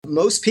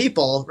most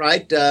people,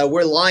 right?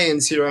 We're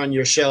lions here on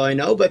your show, I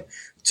know, but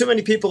too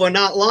many people are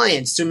not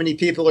lions. Too many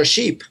people are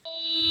sheep.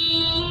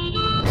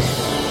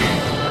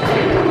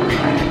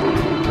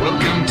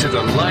 Welcome to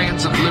the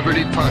Lions of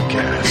Liberty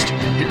podcast.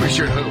 Here is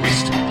your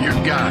host, your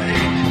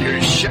guide,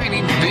 your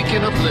shining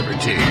beacon of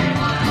liberty,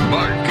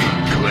 Mark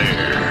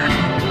Claire.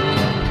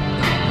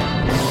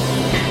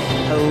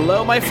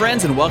 Hello, my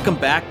friends, and welcome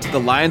back to the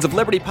Lions of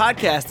Liberty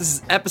podcast. This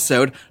is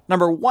episode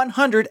number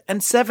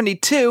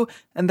 172,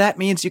 and that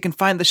means you can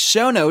find the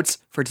show notes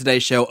for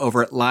today's show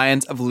over at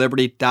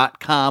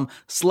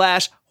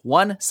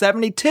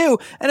lionsofliberty.com/172.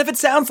 And if it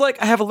sounds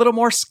like I have a little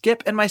more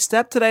skip in my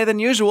step today than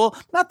usual,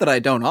 not that I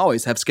don't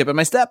always have skip in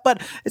my step,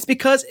 but it's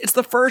because it's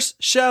the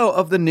first show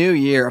of the new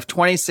year of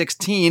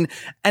 2016.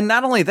 And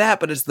not only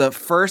that, but it's the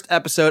first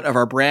episode of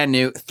our brand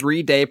new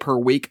 3-day per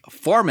week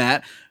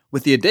format,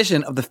 with the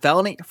addition of the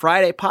Felony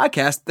Friday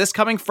podcast this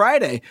coming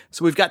Friday.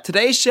 So we've got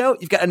today's show,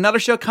 you've got another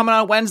show coming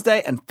on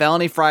Wednesday, and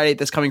Felony Friday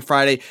this coming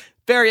Friday.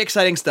 Very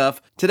exciting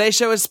stuff. Today's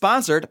show is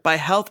sponsored by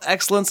Health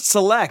Excellence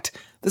Select.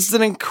 This is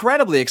an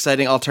incredibly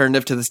exciting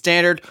alternative to the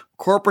standard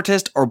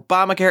corporatist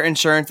Obamacare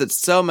insurance that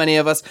so many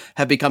of us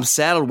have become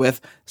saddled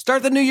with.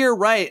 Start the new year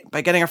right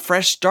by getting a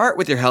fresh start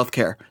with your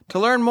healthcare. To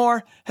learn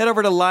more, head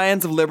over to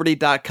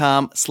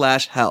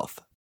lionsofliberty.com/health.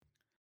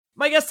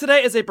 My guest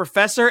today is a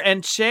professor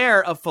and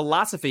chair of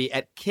philosophy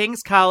at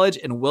King's College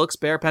in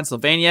Wilkes-Barre,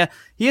 Pennsylvania.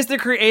 He is the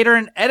creator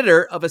and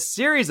editor of a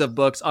series of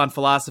books on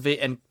philosophy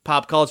and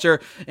pop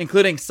culture,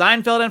 including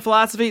Seinfeld and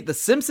philosophy, The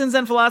Simpsons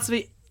and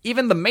philosophy,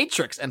 even The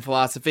Matrix and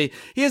philosophy.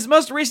 He is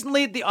most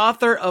recently the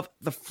author of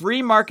The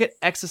Free Market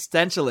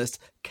Existentialist,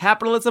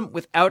 Capitalism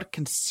Without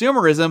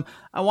Consumerism.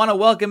 I want to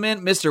welcome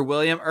in Mr.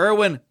 William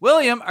Irwin.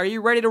 William, are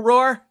you ready to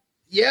roar?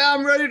 Yeah,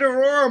 I'm ready to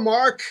roar,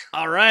 Mark.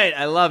 All right.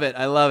 I love it.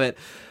 I love it.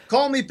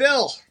 Call me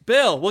Bill.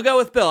 Bill. We'll go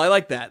with Bill. I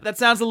like that. That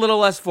sounds a little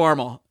less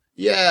formal.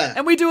 Yeah.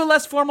 And we do a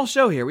less formal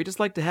show here. We just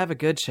like to have a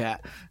good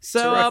chat.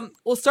 So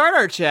we'll start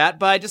our chat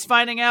by just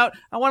finding out,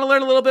 I want to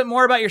learn a little bit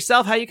more about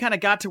yourself, how you kind of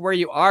got to where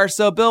you are.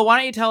 So Bill, why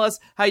don't you tell us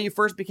how you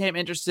first became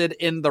interested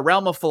in the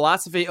realm of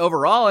philosophy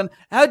overall, and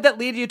how did that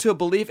lead you to a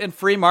belief in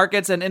free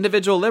markets and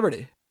individual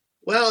liberty?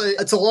 Well,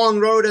 it's a long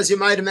road, as you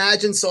might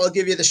imagine, so I'll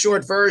give you the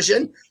short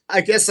version.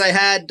 I guess I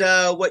had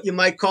what you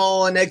might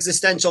call an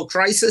existential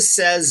crisis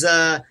as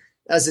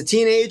a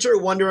teenager,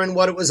 wondering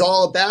what it was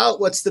all about,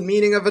 what's the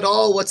meaning of it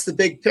all, what's the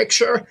big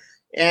picture.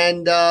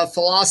 And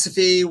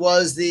philosophy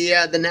was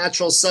the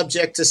natural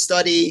subject to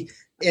study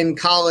in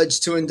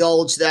college, to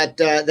indulge that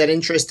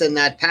interest and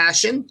that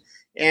passion.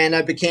 And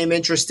I became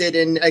interested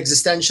in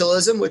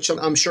existentialism, which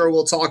I'm sure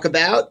we'll talk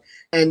about,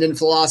 and in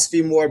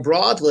philosophy more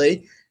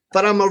broadly.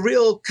 But I'm a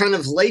real kind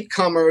of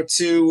latecomer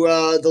to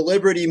the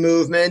liberty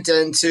movement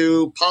and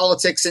to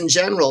politics in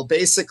general.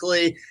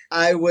 Basically,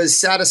 I was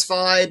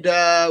satisfied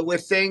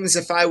with things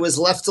if I was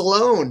left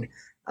alone.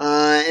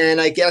 And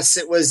I guess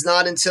it was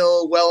not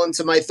until well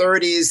into my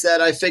 30s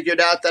that I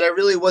figured out that I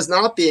really was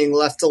not being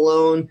left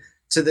alone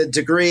to the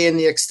degree and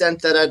the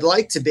extent that I'd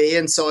like to be.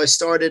 And so I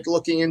started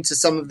looking into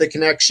some of the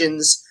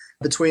connections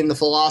between the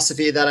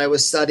philosophy that I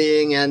was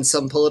studying and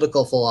some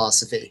political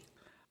philosophy.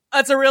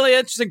 That's a really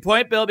interesting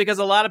point, Bill, because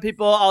a lot of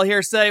people I'll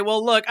hear say,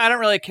 well, look, I don't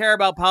really care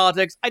about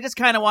politics. I just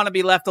kind of want to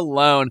be left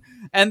alone.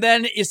 And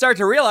then you start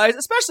to realize,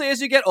 especially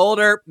as you get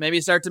older, maybe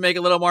you start to make a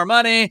little more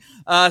money,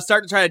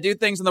 start to try to do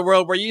things in the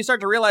world where you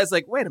start to realize,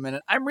 like, wait a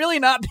minute, I'm really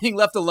not being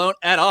left alone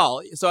at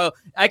all. So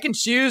I can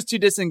choose to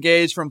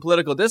disengage from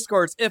political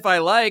discourse if I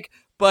like,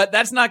 but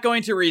that's not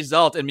going to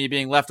result in me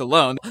being left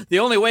alone. The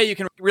only way you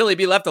can really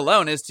be left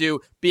alone is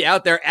to be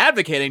out there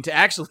advocating to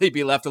actually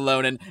be left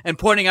alone and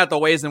pointing out the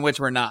ways in which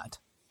we're not.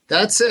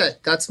 That's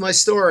it. That's my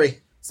story.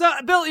 So,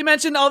 Bill, you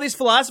mentioned all these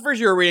philosophers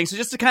you were reading. So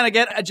just to kind of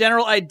get a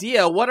general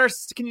idea,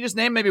 can you just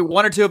name maybe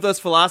one or two of those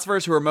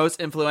philosophers who were most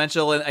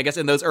influential,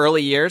 in those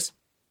early years?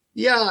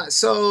 Yeah.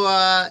 So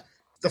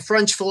the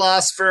French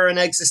philosopher and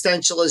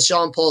existentialist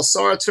Jean-Paul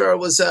Sartre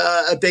was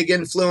a big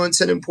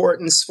influence and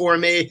importance for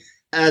me,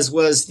 as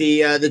was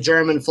the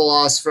German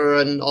philosopher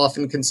and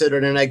often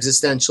considered an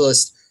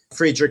existentialist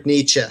Friedrich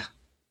Nietzsche.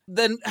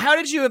 Then how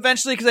did you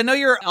eventually, because I know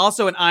you're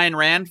also an Ayn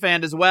Rand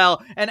fan as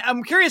well, and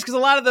I'm curious because a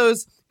lot of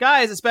those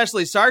guys,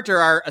 especially Sartre,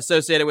 are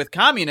associated with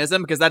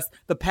communism because that's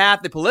the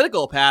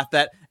political path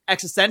that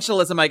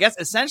existentialism, I guess,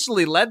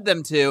 essentially led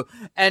them to.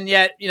 And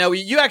yet,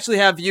 you actually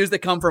have views that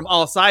come from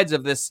all sides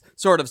of this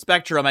sort of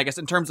spectrum, I guess,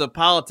 in terms of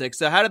politics.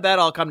 So how did that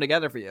all come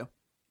together for you?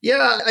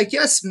 Yeah, I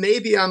guess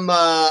maybe I'm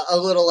a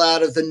little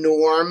out of the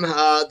norm,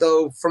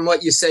 though from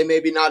what you say,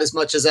 maybe not as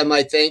much as I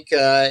might think,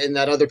 in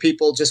that other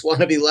people just want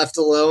to be left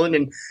alone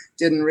and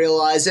didn't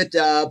realize it.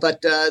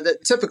 But the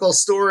typical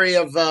story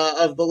of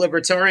the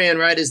libertarian,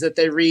 right, is that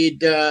they read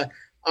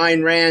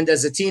Ayn Rand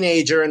as a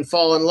teenager and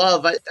fall in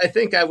love. I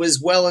think I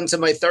was well into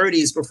my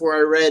 30s before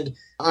I read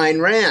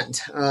Ayn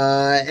Rand.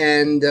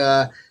 And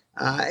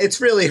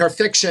it's really her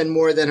fiction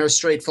more than her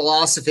straight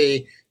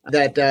philosophy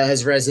that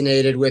has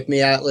resonated with me,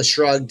 Atlas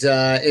Shrugged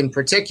in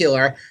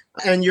particular.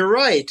 And you're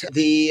right.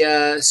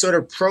 The sort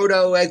of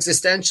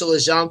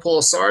proto-existentialist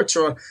Jean-Paul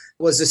Sartre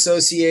was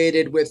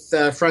associated with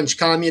French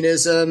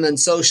communism and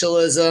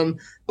socialism,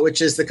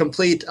 which is the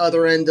complete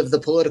other end of the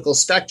political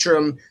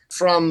spectrum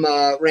from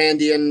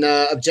Randian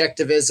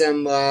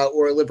objectivism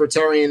or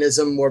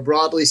libertarianism, more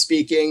broadly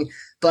speaking.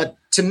 But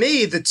to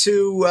me, the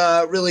two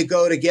really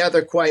go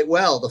together quite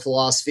well, the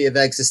philosophy of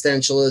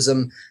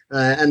existentialism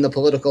and the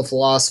political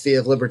philosophy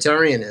of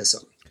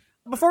libertarianism.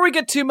 Before we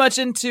get too much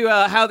into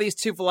how these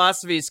two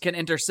philosophies can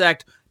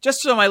intersect,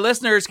 just so my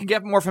listeners can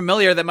get more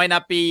familiar that might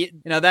not be,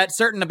 that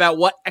certain about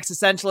what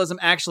existentialism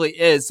actually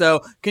is.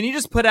 So can you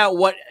just put out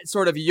what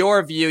sort of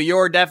your view,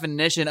 your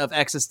definition of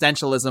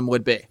existentialism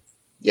would be?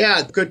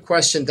 Yeah, good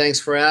question. Thanks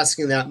for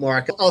asking that,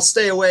 Mark. I'll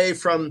stay away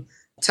from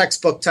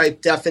textbook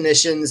type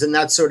definitions and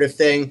that sort of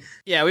thing.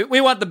 Yeah,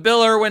 we want the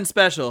Bill Irwin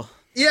special.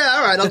 Yeah,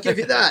 all right, I'll give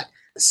you that.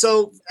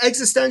 So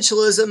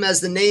existentialism,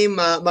 as the name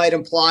might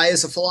imply,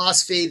 is a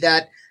philosophy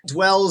that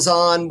dwells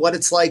on what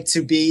it's like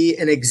to be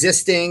an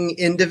existing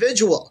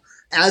individual,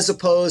 as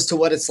opposed to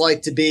what it's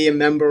like to be a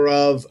member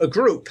of a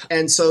group.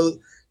 And so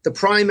the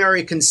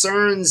primary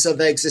concerns of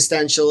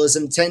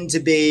existentialism tend to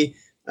be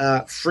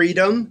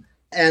freedom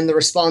and the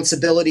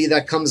responsibility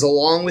that comes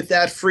along with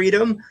that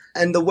freedom,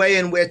 and the way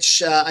in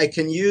which I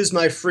can use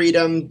my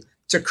freedom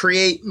to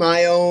create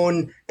my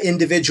own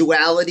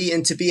individuality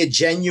and to be a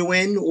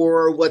genuine,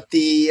 or what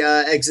the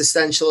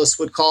existentialists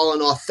would call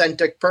an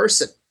authentic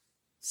person.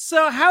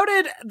 So how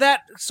did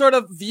that sort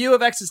of view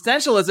of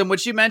existentialism,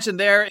 which you mentioned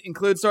there,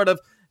 include sort of,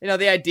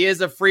 the ideas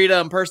of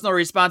freedom, personal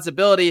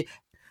responsibility?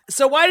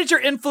 So why did your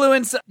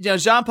influence,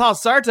 Jean-Paul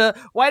Sartre,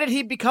 why did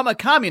he become a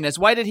communist?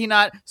 Why did he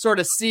not sort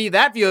of see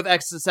that view of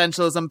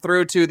existentialism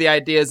through to the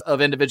ideas of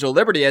individual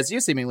liberty, as you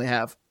seemingly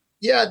have?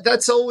 Yeah,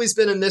 that's always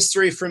been a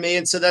mystery for me.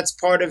 And so that's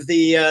part of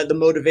the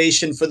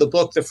motivation for the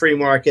book, The Free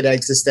Market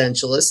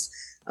Existentialist.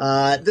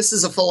 This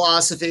is a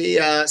philosophy,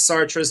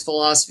 Sartre's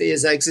philosophy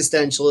is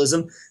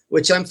existentialism,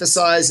 which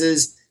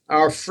emphasizes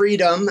our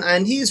freedom.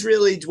 And he's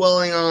really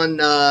dwelling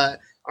on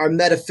our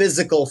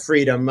metaphysical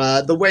freedom,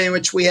 the way in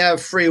which we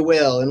have free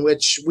will, in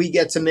which we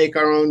get to make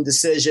our own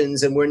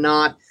decisions, and we're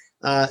not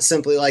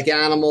simply like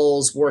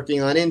animals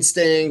working on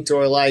instinct,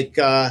 or like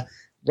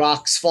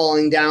rocks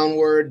falling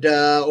downward,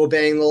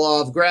 obeying the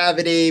law of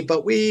gravity.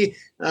 But we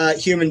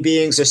human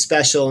beings are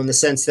special in the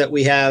sense that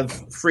we have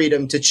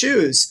freedom to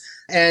choose.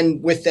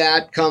 And with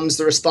that comes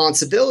the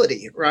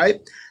responsibility,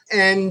 right?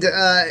 And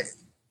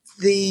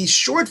the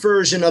short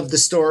version of the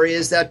story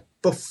is that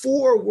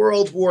before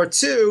World War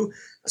II,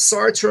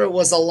 Sartre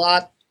was a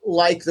lot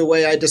like the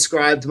way I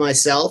described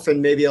myself,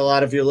 and maybe a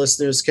lot of your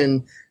listeners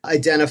can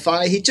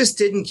identify. He just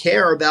didn't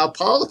care about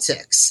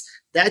politics.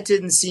 That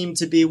didn't seem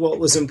to be what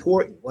was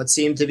important. What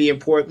seemed to be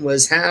important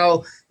was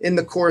how, in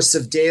the course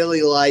of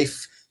daily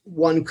life,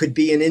 one could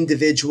be an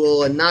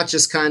individual and not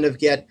just kind of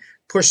get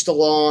pushed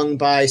along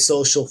by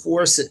social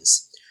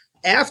forces.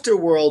 After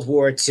World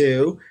War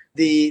II,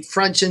 the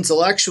French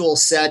intellectual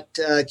set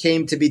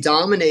came to be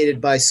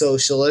dominated by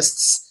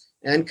socialists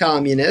and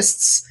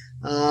communists.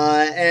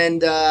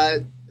 And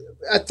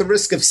at the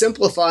risk of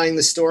simplifying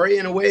the story,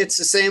 in a way, it's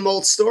the same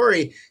old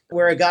story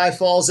where a guy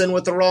falls in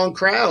with the wrong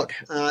crowd.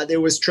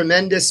 There was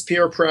tremendous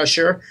peer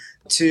pressure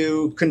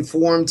to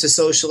conform to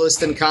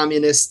socialist and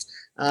communist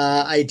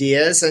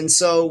ideas. And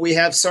so we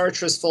have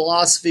Sartre's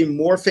philosophy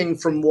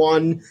morphing from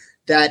one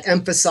that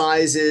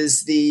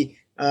emphasizes the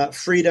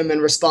freedom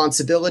and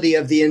responsibility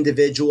of the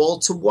individual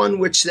to one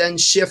which then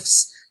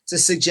shifts to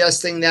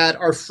suggesting that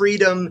our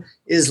freedom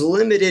is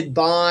limited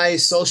by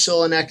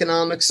social and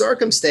economic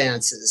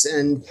circumstances,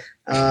 and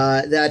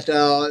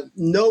that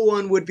no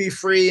one would be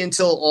free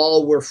until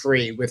all were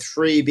free, with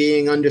free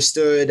being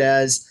understood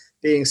as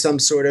being some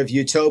sort of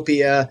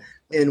utopia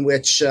in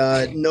which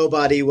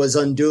nobody was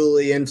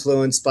unduly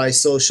influenced by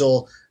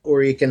social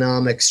or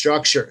economic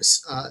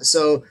structures.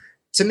 So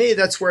to me,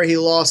 that's where he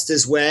lost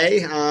his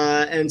way.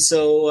 And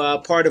so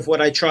part of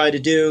what I try to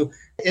do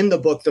in the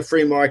book, The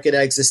Free Market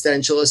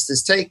Existentialist,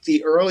 is take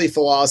the early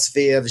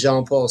philosophy of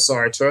Jean-Paul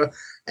Sartre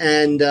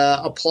and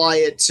apply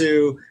it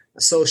to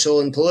social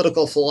and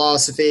political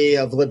philosophy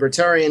of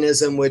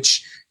libertarianism,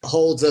 which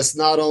holds us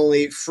not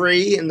only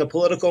free in the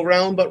political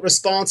realm, but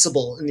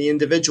responsible in the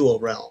individual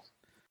realm.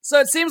 So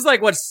it seems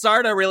like what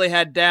Sartre really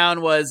had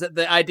down was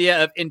the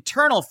idea of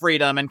internal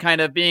freedom and kind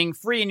of being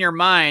free in your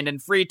mind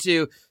and free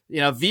to,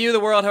 view the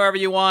world however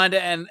you want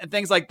and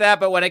things like that.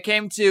 But when it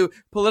came to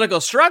political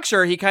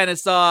structure, he kind of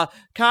saw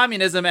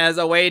communism as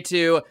a way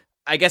to,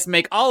 I guess,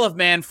 make all of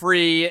man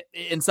free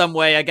in some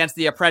way against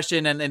the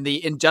oppression and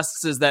the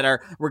injustices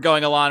that were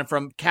going along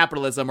from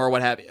capitalism or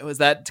what have you. Was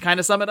that to kind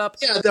of sum it up?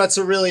 Yeah, that's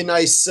a really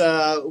nice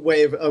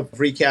way of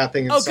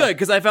recapping. Oh, good,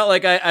 because I felt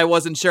like I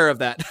wasn't sure of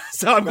that.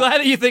 So I'm glad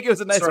that you think it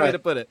was a nice way to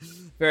put it.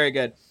 Very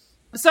good.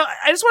 So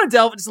I just want to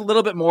delve just a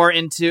little bit more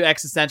into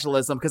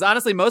existentialism, because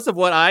honestly, most of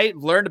what I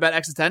learned about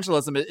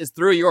existentialism is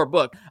through your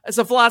book. It's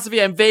a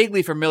philosophy I'm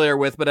vaguely familiar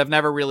with, but I've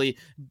never really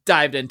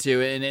dived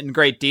into in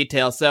great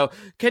detail. So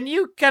can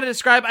you kind of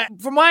describe,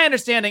 from my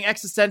understanding,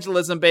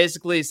 existentialism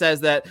basically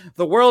says that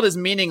the world is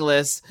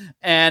meaningless,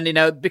 and,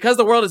 because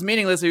the world is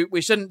meaningless,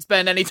 we shouldn't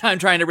spend any time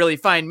trying to really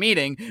find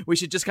meaning. We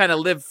should just kind of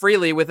live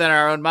freely within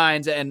our own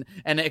minds and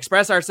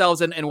express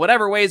ourselves in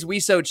whatever ways we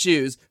so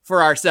choose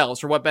for ourselves,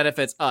 for what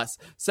benefits us.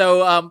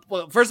 So,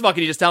 well, first of all,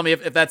 can you just tell me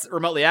if that's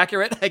remotely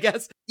accurate, I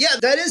guess? Yeah,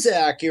 that is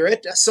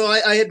accurate. So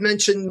I had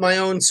mentioned my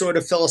own sort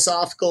of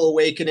philosophical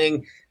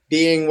awakening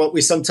being what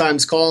we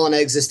sometimes call an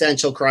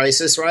existential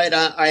crisis, right?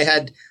 I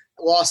had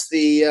lost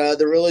the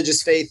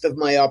religious faith of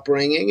my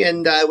upbringing,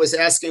 and I was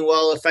asking,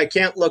 well, if I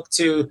can't look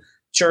to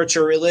church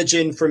or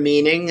religion for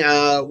meaning,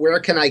 where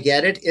can I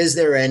get it? Is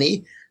there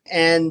any?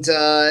 And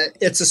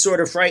it's a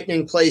sort of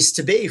frightening place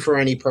to be for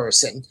any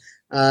person.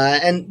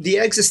 And the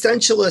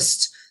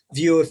existentialist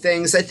view of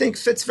things, I think,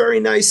 fits very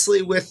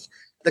nicely with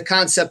the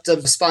concept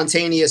of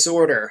spontaneous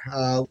order,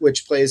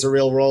 which plays a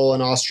real role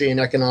in Austrian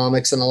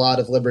economics and a lot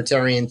of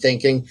libertarian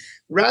thinking,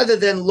 rather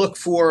than look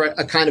for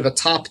a kind of a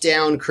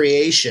top-down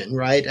creation,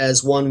 right,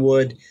 as one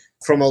would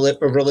from a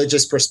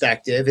religious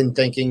perspective, in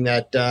thinking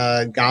that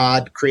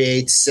God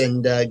creates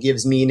and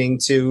gives meaning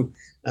to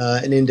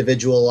an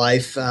individual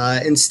life.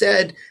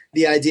 Instead,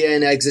 the idea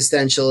in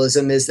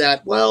existentialism is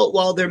that, well,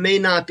 while there may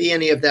not be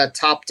any of that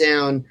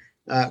top-down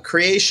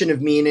creation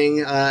of meaning,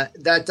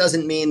 that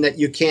doesn't mean that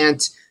you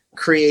can't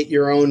create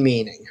your own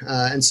meaning.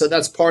 And so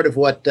that's part of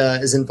what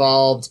is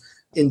involved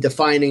in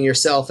defining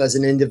yourself as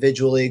an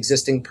individually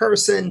existing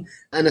person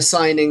and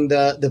assigning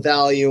the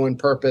value and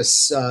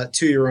purpose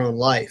to your own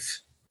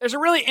life. There's a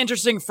really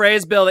interesting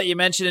phrase, Bill, that you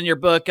mentioned in your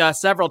book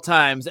several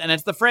times, and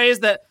it's the phrase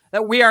that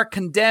we are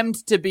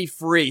condemned to be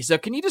free. So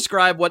can you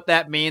describe what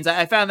that means?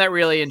 I found that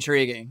really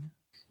intriguing.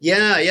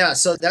 Yeah.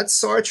 So that's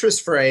Sartre's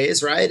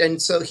phrase, right?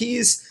 And so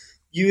he's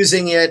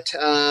using it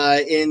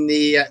in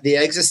the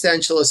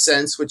existentialist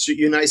sense, which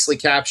you nicely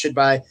captured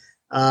by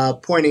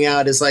pointing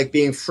out as like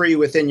being free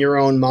within your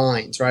own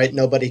mind, right?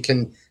 Nobody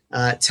can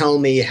tell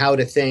me how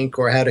to think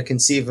or how to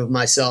conceive of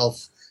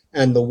myself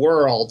and the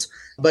world.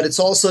 But it's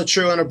also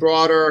true in a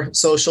broader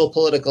social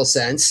political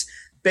sense.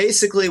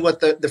 Basically, what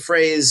the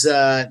phrase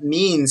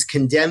means,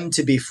 condemned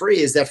to be free,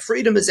 is that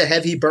freedom is a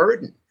heavy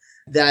burden.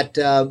 That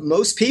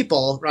most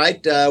people, right,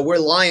 we're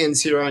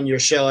lions here on your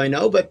show, I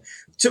know, but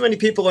too many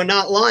people are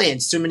not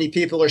lions. Too many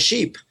people are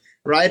sheep,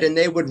 right? And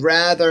they would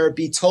rather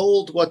be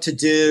told what to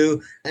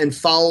do and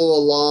follow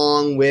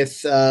along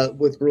with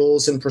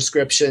rules and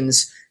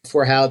prescriptions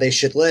for how they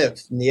should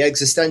live. And the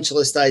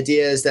existentialist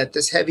idea is that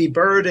this heavy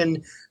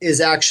burden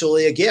is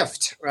actually a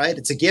gift, right?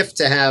 It's a gift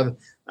to have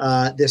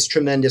this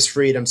tremendous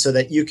freedom so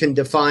that you can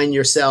define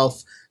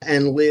yourself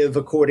and live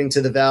according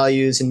to the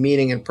values and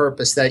meaning and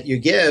purpose that you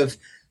give.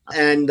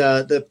 And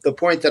the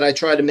point that I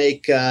try to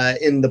make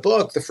in the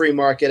book, The Free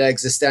Market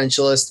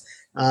Existentialist,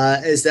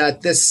 is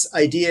that this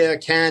idea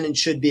can and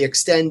should be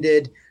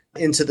extended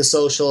into the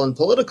social and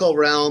political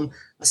realm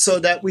so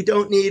that we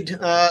don't need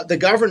the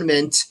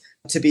government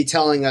to be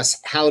telling us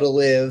how to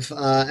live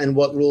and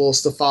what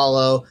rules to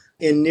follow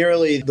in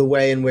nearly the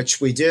way in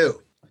which we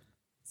do.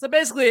 So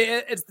basically,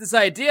 it's this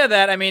idea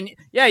that,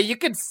 you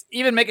could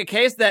even make a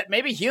case that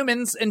maybe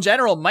humans in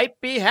general might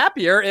be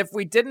happier if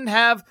we didn't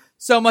have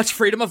so much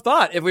freedom of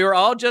thought. If we were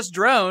all just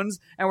drones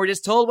and we're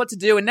just told what to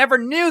do and never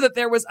knew that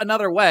there was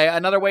another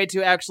way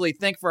to actually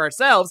think for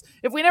ourselves,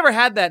 if we never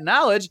had that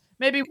knowledge,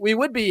 maybe we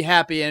would be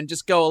happy and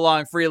just go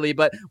along freely.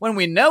 But when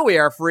we know we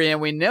are free and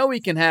we know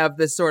we can have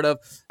this sort of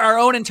our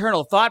own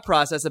internal thought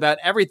process about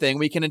everything,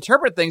 we can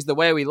interpret things the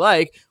way we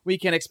like, we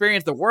can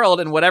experience the world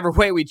in whatever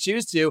way we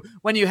choose to.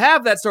 When you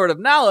have that sort of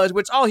knowledge,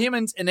 which all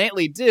humans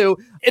innately do,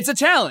 it's a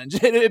challenge.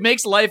 It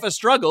makes life a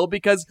struggle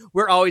because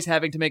we're always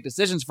having to make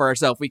decisions for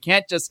ourselves. We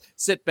can't just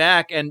sit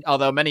back, and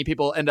although many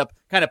people end up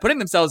kind of putting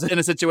themselves in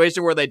a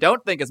situation where they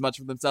don't think as much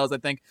for themselves, I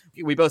think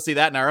we both see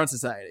that in our own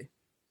society.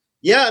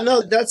 Yeah,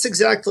 no, that's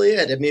exactly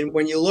it. I mean,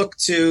 when you look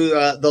to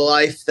the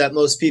life that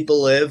most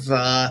people live,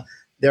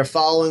 they're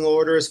following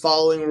orders,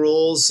 following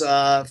rules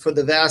for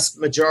the vast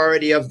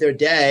majority of their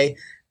day.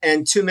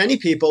 And too many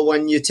people,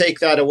 when you take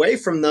that away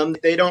from them,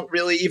 they don't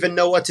really even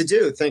know what to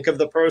do. Think of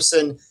the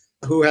person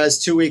who has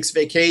 2 weeks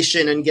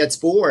vacation and gets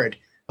bored,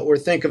 or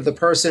think of the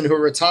person who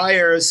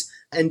retires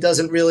and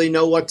doesn't really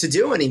know what to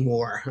do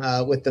anymore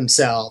with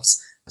themselves.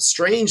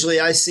 Strangely,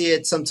 I see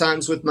it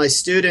sometimes with my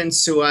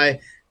students who I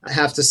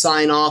have to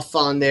sign off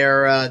on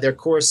their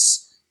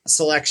course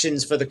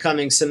selections for the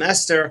coming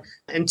semester.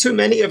 And too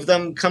many of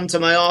them come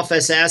to my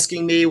office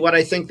asking me what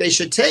I think they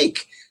should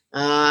take.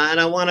 And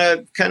I want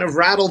to kind of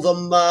rattle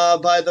them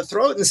by the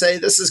throat and say,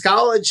 this is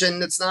college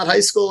and it's not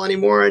high school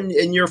anymore.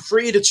 And you're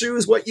free to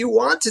choose what you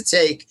want to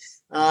take.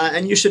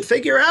 And you should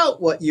figure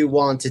out what you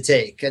want to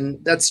take.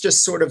 And that's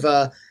just sort of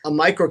a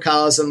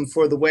microcosm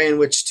for the way in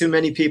which too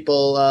many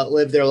people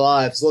live their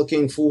lives,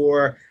 looking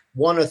for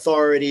one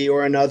authority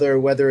or another,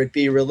 whether it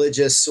be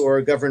religious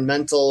or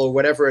governmental or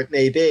whatever it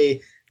may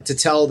be, to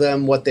tell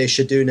them what they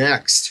should do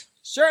next.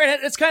 Sure,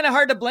 and it's kind of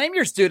hard to blame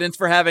your students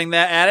for having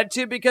that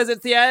attitude because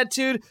it's the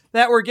attitude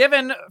that we're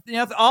given,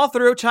 all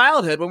through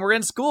childhood. When we're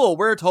in school,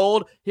 we're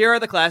told, here are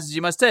the classes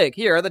you must take.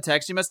 Here are the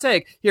texts you must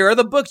take. Here are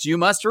the books you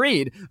must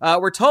read.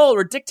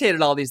 We're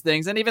dictated all these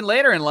things. And even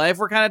later in life,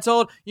 we're kind of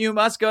told, you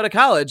must go to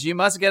college. You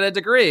must get a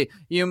degree.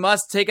 You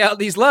must take out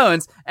these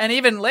loans. And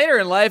even later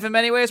in life, in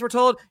many ways, we're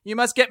told, you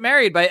must get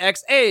married by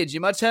X age. You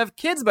must have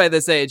kids by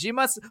this age. You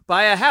must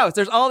buy a house.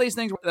 There's all these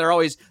things that are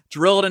always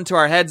drilled into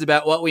our heads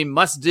about what we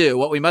must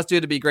do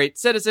to be great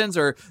citizens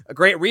or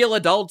great real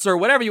adults or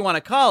whatever you want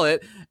to call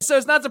it. So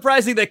it's not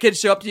surprising that kids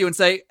show up to you and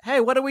say, hey,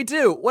 what do we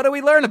do? What do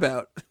we learn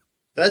about?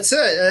 That's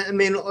it. I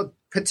mean,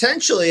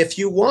 potentially, if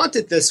you want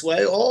it this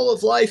way, all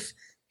of life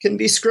can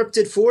be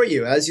scripted for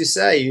you. As you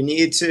say, you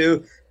need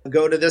to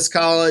go to this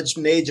college,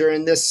 major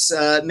in this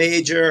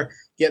major,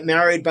 get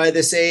married by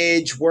this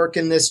age, work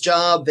in this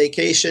job,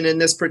 vacation in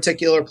this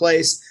particular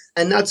place.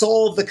 And that's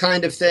all the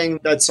kind of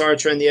thing that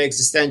Sartre and the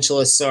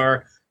existentialists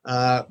are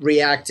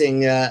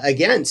reacting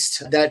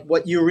against. That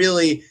what you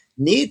really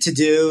need to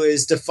do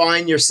is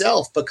define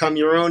yourself, become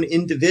your own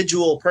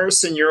individual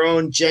person, your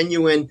own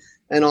genuine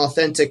and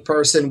authentic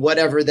person,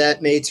 whatever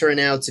that may turn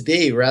out to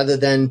be, rather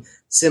than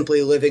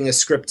simply living a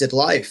scripted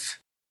life.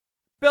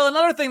 Bill,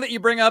 another thing that you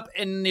bring up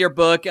in your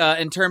book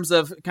in terms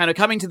of kind of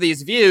coming to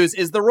these views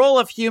is the role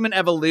of human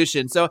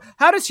evolution. So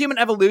how does human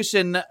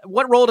evolution,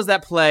 what role does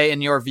that play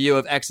in your view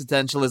of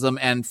existentialism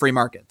and free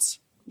markets?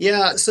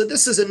 Yeah, so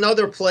this is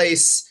another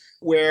place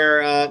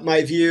where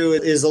my view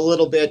is a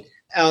little bit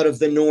out of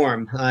the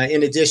norm.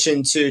 In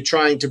addition to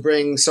trying to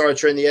bring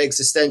Sartre and the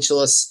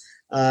existentialists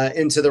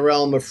into the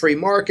realm of free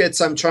markets,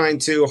 I'm trying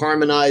to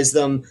harmonize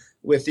them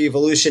with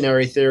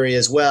evolutionary theory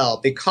as well,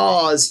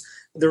 because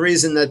the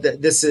reason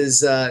that this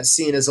is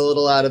seen as a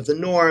little out of the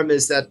norm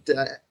is that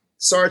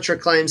Sartre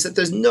claims that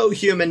there's no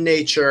human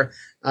nature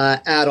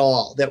at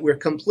all, that we're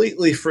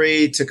completely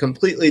free to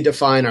completely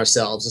define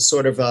ourselves, a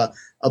sort of a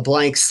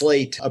blank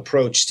slate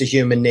approach to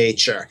human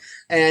nature.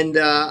 And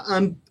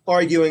I'm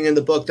arguing in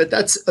the book that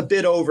that's a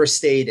bit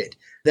overstated,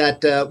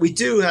 that we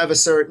do have a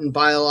certain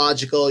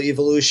biological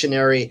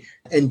evolutionary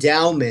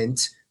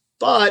endowment,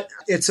 but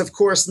it's, of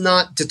course,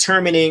 not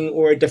determining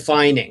or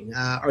defining.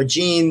 Our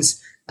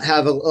genes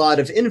have a lot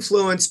of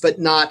influence, but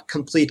not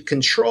complete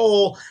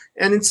control.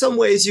 And in some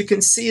ways, you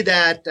can see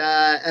that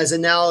as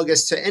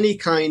analogous to any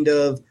kind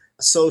of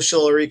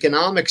social or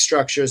economic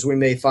structures we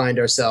may find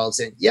ourselves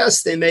in.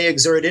 Yes, they may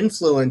exert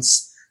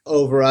influence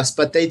over us,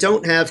 but they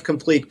don't have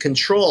complete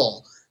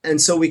control.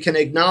 And so we can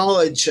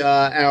acknowledge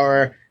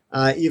our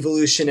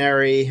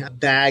evolutionary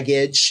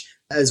baggage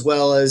as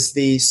well as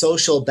the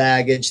social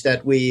baggage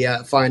that we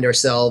find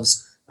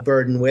ourselves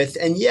burdened with,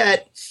 and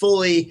yet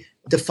fully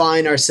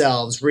define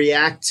ourselves,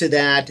 react to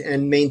that,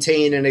 and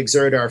maintain and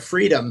exert our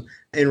freedom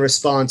in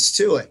response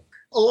to it.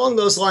 Along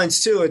those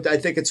lines, too, I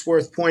think it's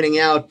worth pointing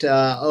out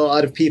a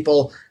lot of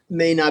people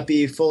may not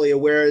be fully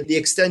aware of the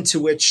extent to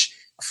which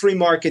free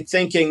market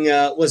thinking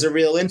was a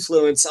real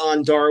influence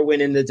on Darwin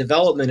in the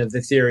development of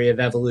the theory of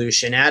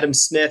evolution. Adam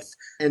Smith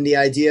and the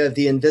idea of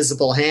the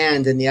invisible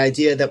hand and the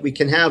idea that we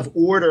can have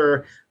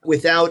order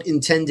without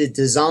intended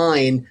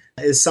design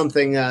is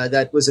something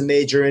that was a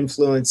major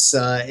influence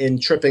in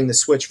tripping the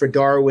switch for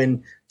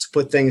Darwin to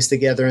put things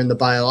together in the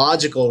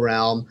biological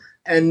realm.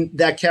 And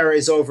that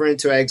carries over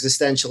into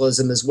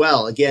existentialism as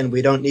well. Again,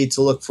 we don't need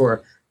to look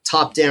for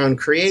top-down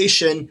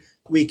creation.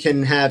 We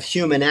can have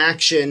human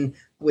action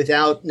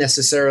without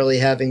necessarily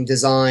having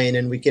design,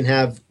 and we can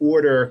have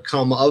order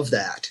come of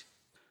that.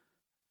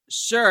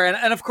 Sure.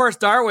 And of course,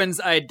 Darwin's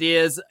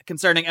ideas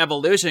concerning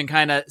evolution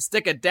kind of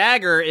stick a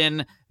dagger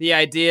in the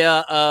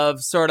idea of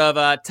sort of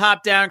a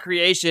top-down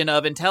creation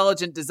of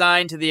intelligent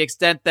design to the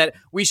extent that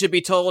we should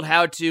be told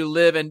how to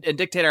live and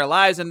dictate our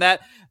lives. And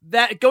that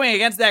going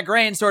against that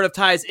grain sort of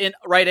ties in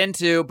right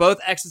into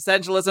both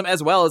existentialism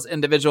as well as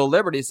individual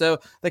liberty. So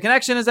the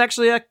connection is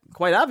actually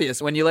quite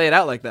obvious when you lay it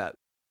out like that.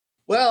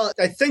 Well,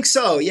 I think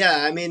so.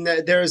 Yeah. I mean,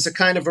 there's a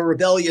kind of a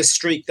rebellious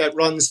streak that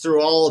runs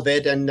through all of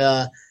it, and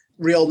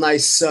real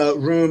nice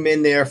room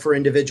in there for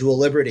individual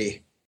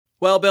liberty.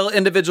 Well, Bill,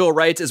 individual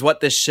rights is what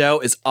this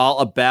show is all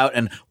about,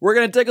 and we're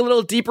going to dig a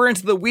little deeper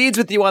into the weeds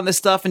with you on this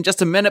stuff in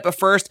just a minute. But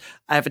first,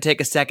 I have to take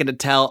a second to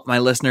tell my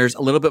listeners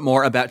a little bit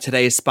more about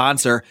today's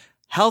sponsor,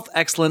 Health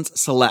Excellence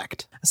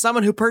Select. As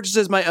someone who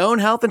purchases my own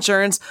health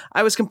insurance,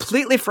 I was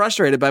completely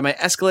frustrated by my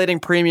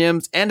escalating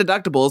premiums and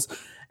deductibles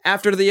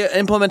after the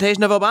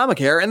implementation of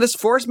Obamacare, and this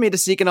forced me to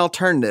seek an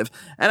alternative.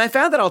 And I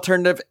found that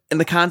alternative in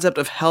the concept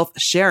of health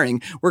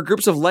sharing, where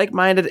groups of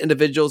like-minded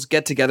individuals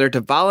get together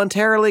to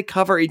voluntarily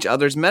cover each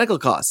other's medical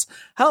costs.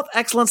 Health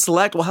Excellence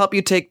Select will help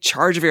you take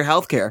charge of your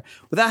healthcare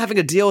without having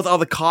to deal with all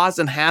the cost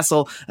and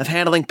hassle of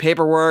handling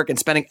paperwork and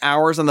spending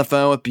hours on the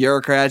phone with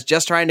bureaucrats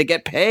just trying to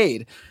get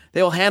paid.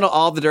 They will handle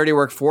all the dirty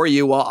work for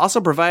you while also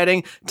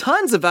providing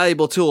tons of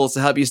valuable tools to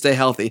help you stay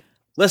healthy.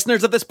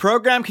 Listeners of this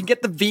program can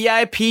get the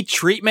VIP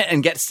treatment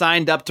and get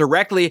signed up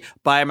directly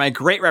by my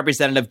great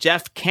representative,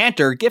 Jeff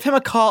Cantor. Give him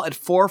a call at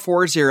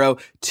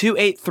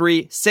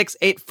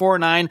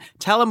 440-283-6849.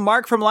 Tell him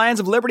Mark from Lions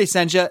of Liberty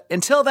sent you.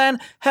 Until then,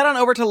 head on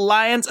over to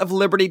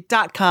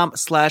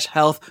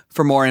lionsofliberty.com/health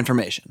for more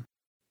information.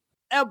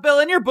 Now, Bill,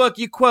 in your book,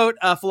 you quote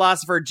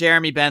philosopher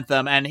Jeremy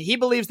Bentham, and he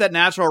believes that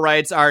natural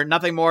rights are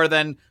nothing more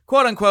than,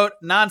 quote unquote,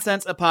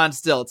 nonsense upon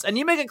stilts. And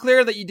you make it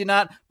clear that you do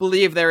not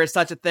believe there is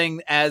such a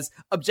thing as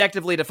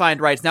objectively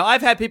defined rights. Now,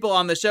 I've had people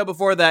on the show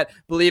before that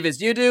believe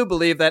as you do,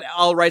 believe that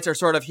all rights are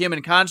sort of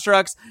human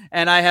constructs,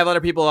 and I have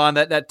other people on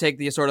that take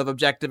the sort of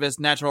objectivist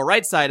natural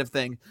rights side of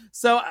things.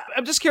 So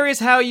I'm just curious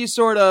how you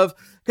sort of,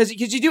 because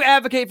you do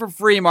advocate for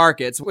free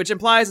markets, which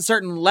implies a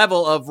certain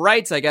level of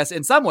rights, I guess,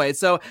 in some ways.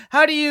 So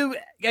how do you,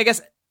 I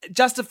guess,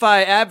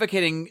 justify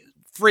advocating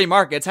free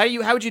markets?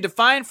 How would you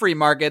define free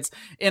markets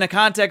in a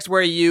context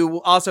where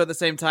you also at the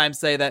same time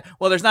say that,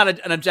 well, there's not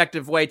an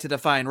objective way to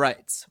define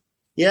rights?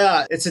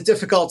 Yeah, it's a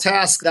difficult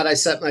task that I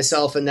set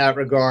myself in that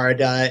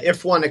regard.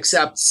 If one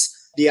accepts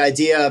the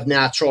idea of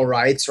natural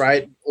rights,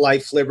 right?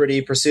 Life,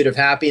 liberty, pursuit of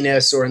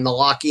happiness, or in the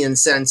Lockean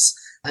sense,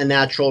 a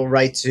natural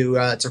right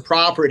to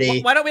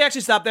property. Why don't we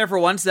actually stop there for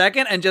 1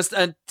 second and just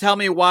tell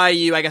me why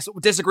you, I guess,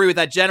 disagree with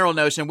that general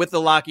notion with the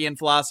Lockean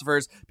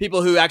philosophers,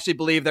 people who actually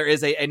believe there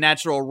is a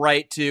natural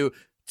right to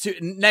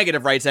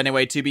negative rights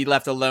anyway, to be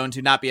left alone,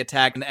 to not be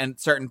attacked, and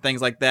certain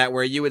things like that,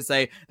 where you would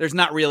say there's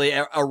not really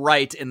a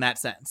right in that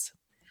sense.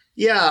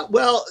 Yeah,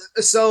 well,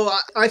 so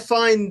I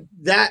find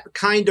that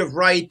kind of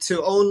right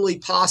to only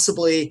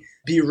possibly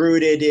be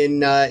rooted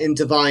in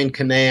divine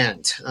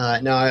command.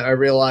 Now, I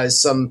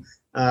realize some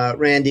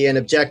Randian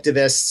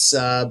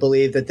objectivists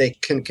believe that they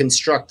can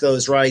construct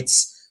those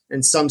rights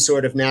in some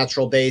sort of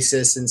natural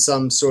basis, in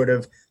some sort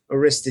of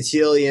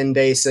Aristotelian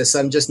basis.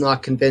 I'm just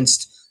not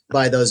convinced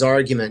by those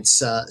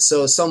arguments.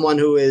 So someone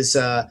who is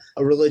a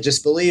religious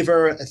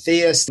believer, a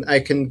theist,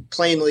 I can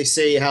plainly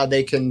see how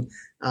they can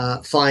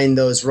find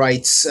those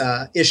rights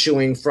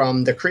issuing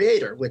from the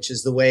Creator, which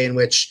is the way in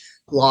which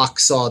Locke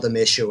saw them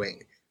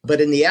issuing. But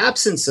in the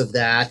absence of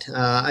that,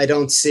 I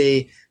don't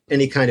see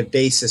any kind of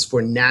basis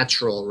for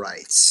natural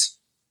rights.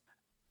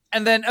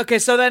 And then, okay,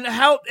 so then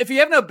how, if you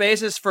have no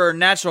basis for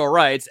natural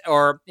rights,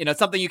 or,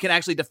 something you can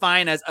actually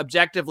define as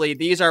objectively,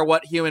 these are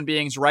what human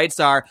beings' rights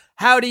are,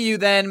 how do you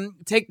then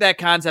take that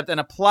concept and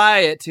apply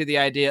it to the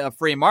idea of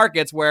free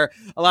markets, where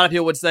a lot of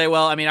people would say,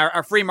 well, I mean,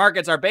 our free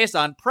markets are based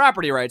on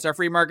property rights. Our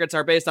free markets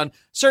are based on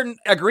certain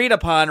agreed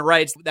upon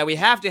rights that we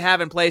have to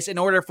have in place in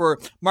order for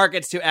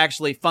markets to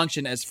actually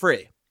function as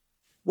free.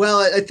 Well,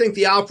 I think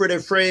the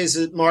operative phrase,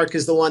 Mark,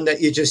 is the one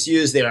that you just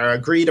used there,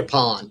 agreed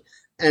upon.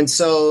 And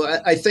so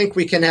I think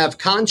we can have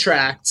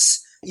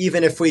contracts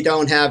even if we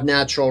don't have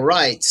natural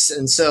rights.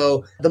 And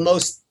so the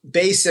most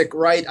basic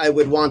right I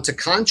would want to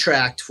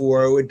contract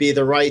for would be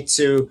the right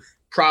to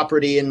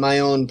property in my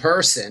own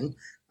person.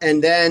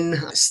 And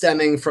then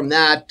stemming from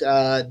that,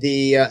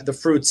 the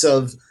fruits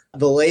of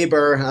the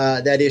labor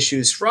that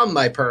issues from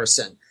my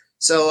person.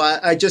 So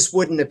I just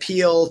wouldn't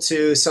appeal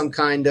to some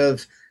kind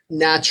of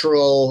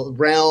natural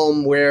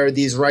realm where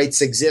these rights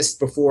exist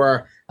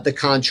before the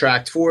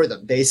contract for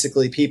them.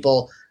 Basically,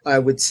 people, I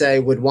would say,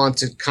 would want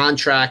to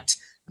contract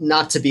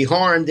not to be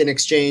harmed in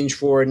exchange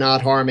for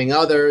not harming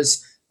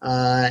others,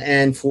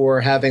 and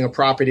for having a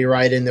property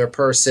right in their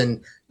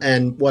person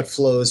and what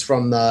flows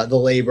from the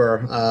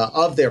labor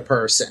of their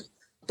person.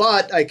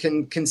 But I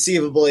can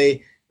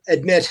conceivably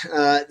admit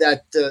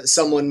that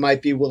someone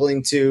might be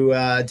willing to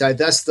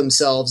divest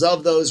themselves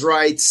of those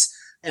rights.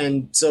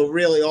 And so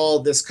really all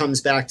of this comes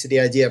back to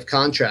the idea of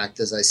contract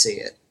as I see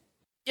it.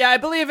 Yeah, I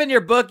believe in your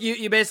book,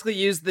 you basically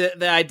use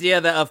the idea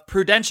of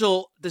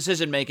prudential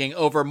decision-making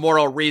over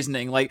moral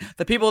reasoning. Like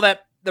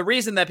the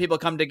reason that people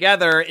come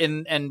together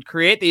and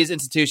create these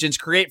institutions,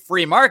 create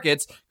free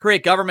markets,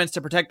 create governments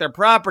to protect their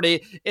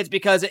property, it's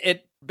because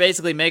it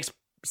basically makes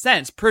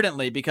sense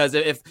prudently, because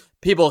if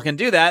people can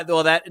do that,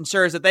 well, that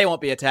ensures that they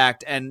won't be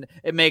attacked, and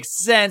it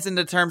makes sense in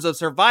the terms of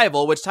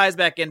survival, which ties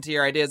back into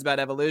your ideas about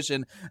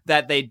evolution,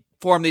 that they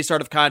form these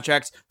sort of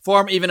contracts,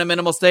 form even a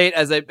minimal state,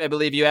 as I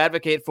believe you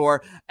advocate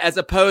for, as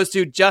opposed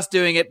to just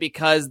doing it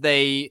because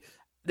they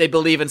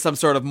believe in some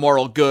sort of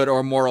moral good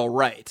or moral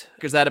right.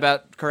 Is that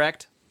about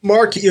correct?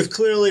 Mark, you've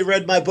clearly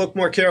read my book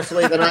more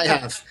carefully than I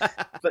have.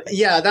 But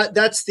yeah,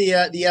 that's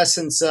the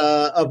essence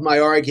of my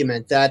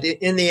argument, that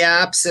in the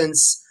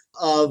absence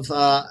of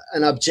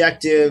an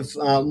objective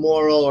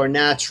moral or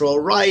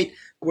natural right,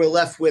 we're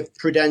left with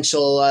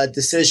prudential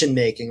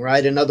decision-making,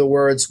 right? In other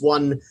words,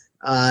 one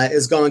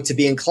is going to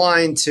be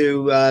inclined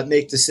to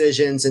make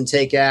decisions and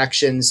take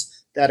actions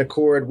that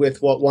accord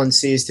with what one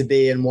sees to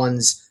be in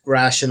one's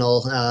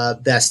rational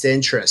best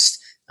interest.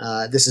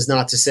 This is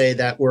not to say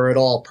that we're at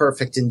all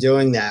perfect in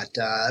doing that.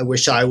 I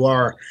wish I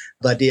were,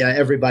 but yeah,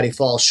 everybody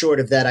falls short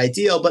of that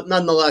ideal. But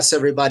nonetheless,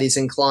 everybody's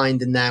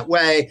inclined in that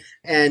way.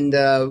 And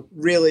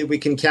really, we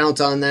can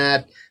count on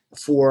that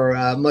for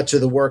much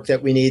of the work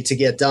that we need to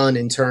get done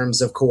in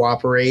terms of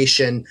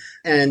cooperation.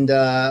 And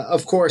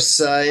of course,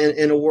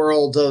 in a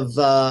world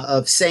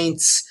of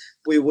saints,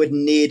 we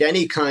wouldn't need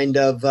any kind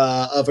of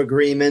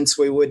agreements.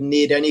 We wouldn't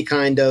need any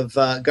kind of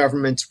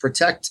government to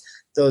protect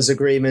those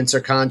agreements or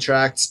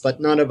contracts.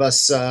 But none of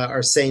us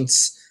are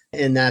saints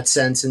in that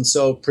sense. And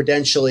so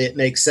prudentially, it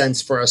makes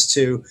sense for us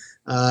to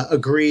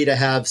agree to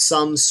have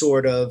some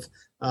sort of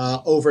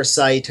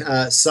oversight,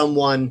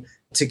 someone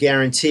to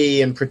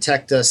guarantee and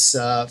protect us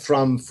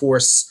from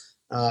force,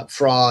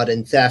 fraud,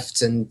 and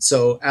theft. And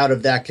so out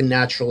of that can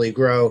naturally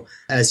grow,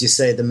 as you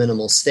say, the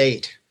minimal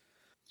state.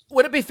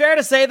 Would it be fair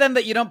to say then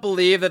that you don't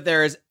believe that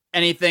there is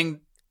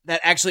anything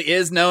that actually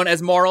is known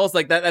as morals?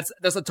 Like that's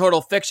a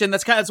total fiction.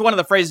 That's one of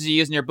the phrases you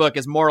use in your book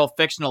is moral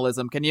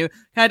fictionalism. Can you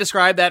kind of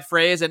describe that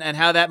phrase and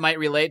how that might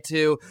relate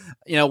to,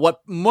 what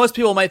most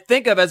people might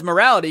think of as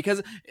morality?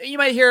 Because you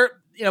might hear,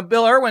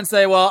 Bill Irwin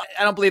say, well,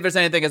 I don't believe there's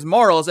anything as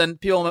morals. And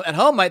people at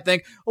home might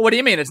think, well, what do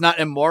you mean? It's not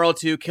immoral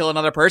to kill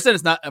another person.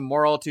 It's not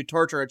immoral to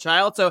torture a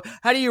child. So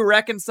how do you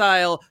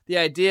reconcile the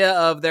idea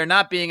of there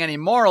not being any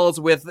morals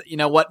with,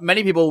 what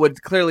many people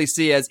would clearly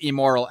see as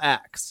immoral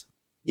acts?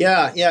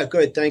 Yeah,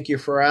 good. Thank you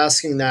for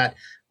asking that.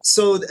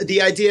 So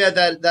the idea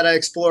that I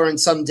explore in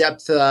some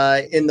depth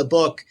in the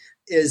book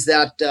is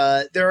that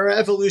there are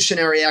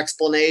evolutionary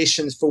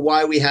explanations for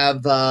why we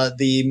have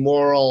the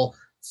moral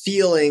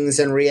feelings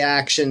and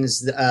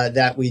reactions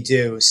that we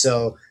do.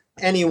 So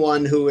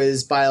anyone who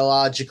is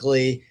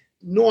biologically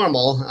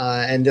normal,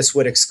 and this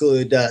would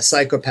exclude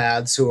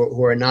psychopaths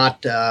who are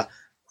not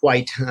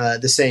quite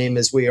the same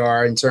as we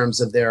are in terms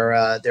of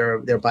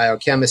their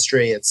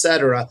biochemistry, et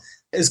cetera,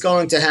 is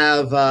going to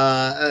have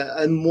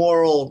a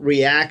moral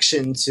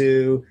reaction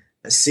to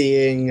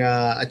seeing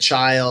a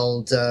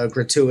child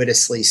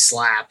gratuitously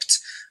slapped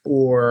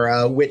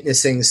or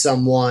witnessing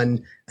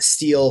someone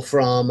steal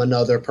from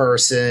another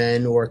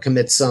person or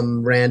commit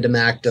some random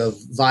act of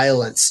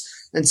violence.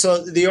 And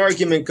so the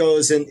argument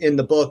goes in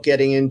the book,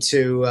 getting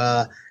into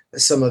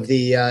some of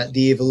the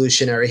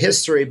evolutionary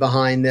history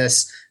behind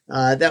this,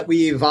 that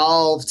we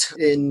evolved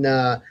in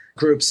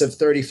groups of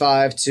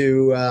 35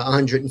 to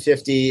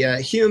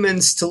 150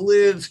 humans to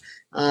live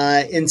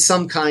in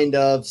some kind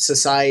of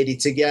society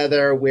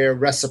together where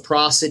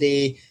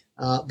reciprocity,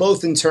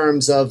 both in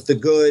terms of the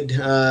good,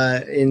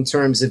 in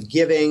terms of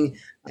giving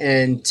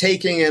and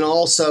taking, and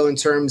also in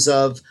terms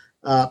of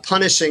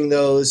punishing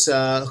those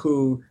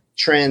who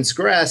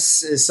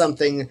transgress, is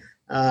something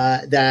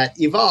that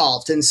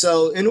evolved. And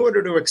so in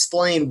order to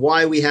explain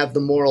why we have the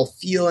moral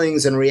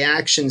feelings and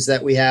reactions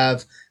that we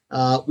have,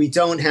 we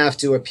don't have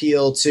to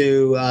appeal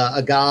to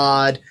a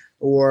god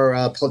or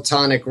a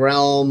platonic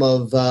realm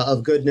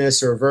of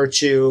goodness or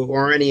virtue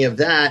or any of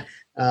that.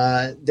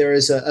 There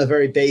is a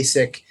very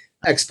basic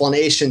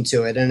explanation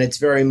to it, and it's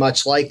very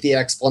much like the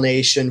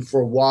explanation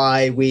for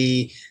why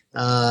we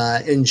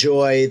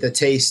enjoy the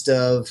taste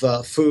of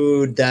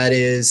food that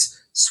is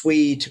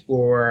sweet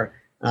or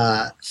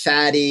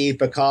fatty,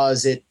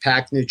 because it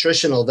packed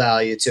nutritional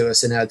value to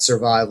us and had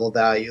survival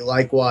value.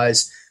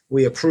 Likewise,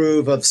 we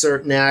approve of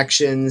certain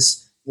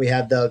actions. We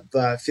have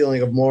the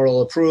feeling of moral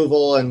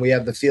approval, and we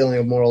have the feeling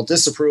of moral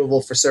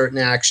disapproval for certain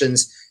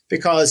actions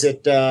because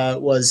it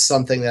was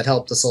something that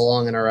helped us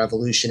along in our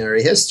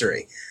evolutionary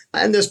history.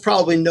 And there's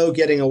probably no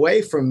getting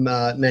away from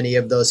many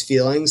of those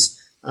feelings.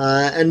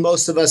 And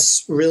most of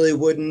us really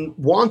wouldn't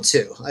want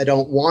to. I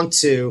don't want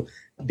to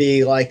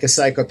be like a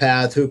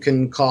psychopath who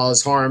can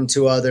cause harm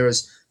to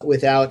others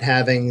without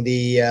having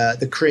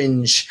the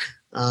cringe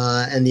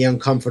and the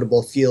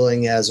uncomfortable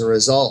feeling as a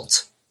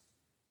result.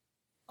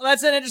 Well,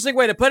 that's an interesting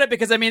way to put it,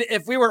 because, I mean,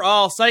 if we were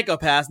all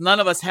psychopaths, none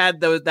of us had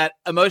that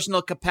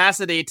emotional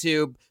capacity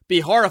to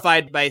be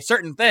horrified by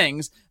certain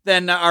things,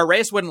 then our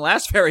race wouldn't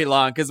last very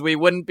long, because we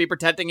wouldn't be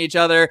protecting each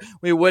other.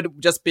 We would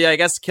just be, I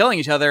guess, killing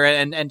each other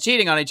and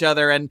cheating on each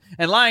other and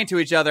lying to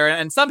each other.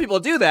 And some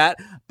people do that,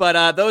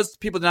 but those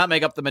people do not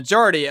make up the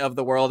majority of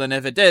the world. And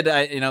if it did,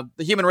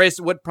 the human race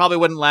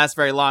wouldn't last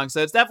very long.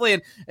 So it's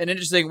definitely an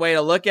interesting way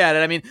to look at it.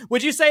 I mean,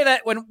 would you say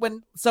that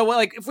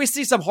if we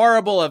see some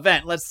horrible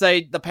event, let's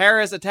say the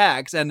Paris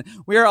attacks, and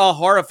we are all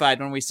horrified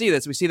when we see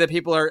this, we see that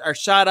people are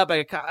shot up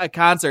at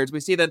concerts,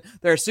 we see that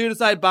there are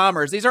suicide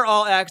bombers. These are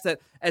all acts that,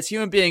 as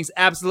human beings,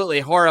 absolutely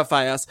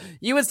horrify us.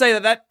 You would say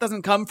that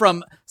doesn't come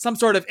from some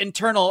sort of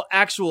internal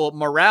actual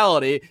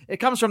morality. It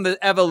comes from the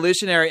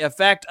evolutionary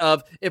effect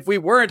of, if we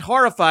weren't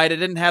horrified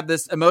and didn't have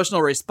this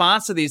emotional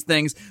response to these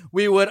things,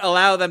 we would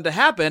allow them to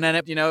happen, and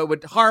it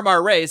would harm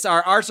our race.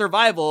 Our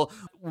survival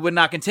would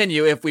not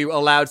continue if we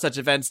allowed such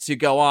events to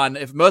go on.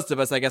 If most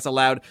of us, I guess,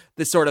 allowed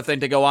this sort of thing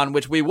to go on,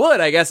 which we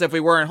would, I guess, if we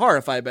weren't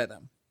horrified by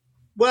them.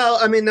 Well,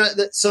 I mean,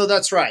 so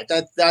that's right.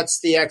 That's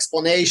the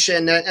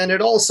explanation. And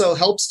it also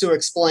helps to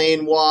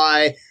explain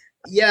why,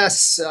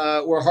 yes,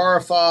 we're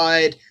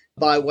horrified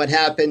by what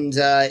happened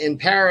in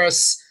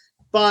Paris,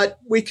 but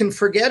we can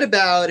forget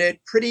about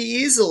it pretty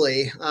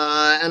easily.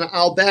 And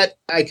I'll bet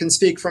I can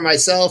speak for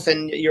myself,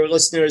 and your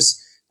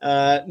listeners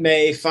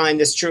may find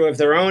this true of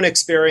their own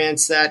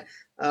experience, that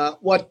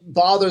what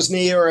bothers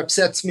me or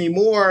upsets me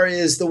more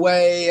is the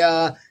way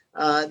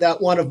that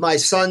one of my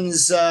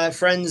son's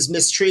friends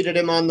mistreated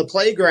him on the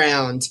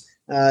playground,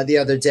 the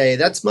other day.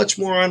 That's much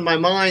more on my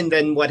mind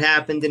than what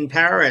happened in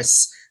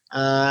Paris.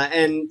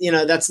 And,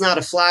 that's not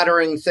a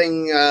flattering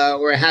thing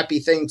or a happy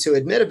thing to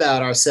admit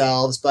about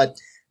ourselves. But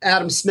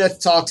Adam Smith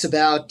talks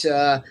about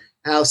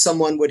how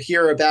someone would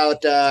hear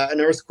about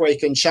an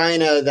earthquake in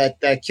China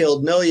that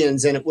killed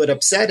millions, and it would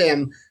upset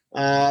him.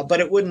 But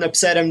it wouldn't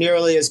upset him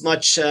nearly as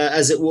much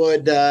as it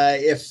would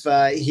if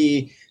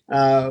he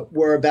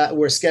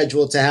were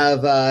scheduled to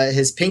have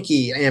his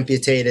pinky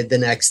amputated the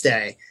next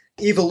day.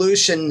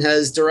 Evolution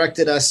has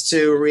directed us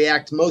to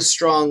react most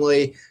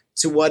strongly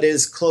to what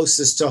is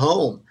closest to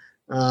home.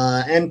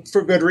 And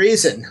for good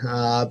reason,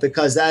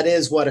 because that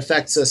is what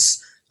affects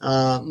us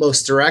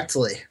most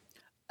directly.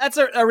 That's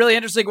a really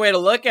interesting way to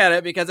look at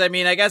it, because, I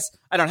guess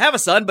I don't have a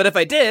son, but if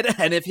I did,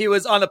 and if he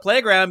was on the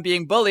playground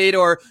being bullied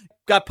or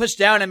got pushed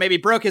down and maybe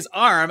broke his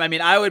arm,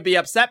 I would be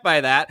upset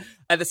by that.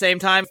 At the same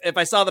time, if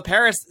I saw the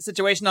Paris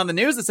situation on the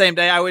news the same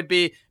day, I would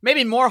be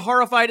maybe more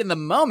horrified in the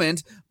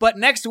moment. But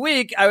next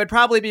week, I would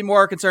probably be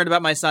more concerned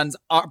about my son's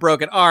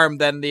broken arm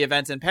than the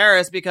events in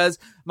Paris, because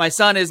my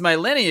son is my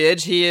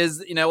lineage. He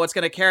is, what's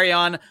going to carry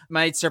on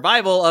my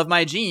survival of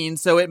my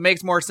genes. So it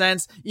makes more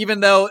sense,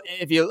 even though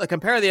if you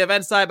compare the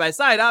events side by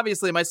side,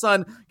 obviously my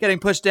son getting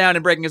pushed down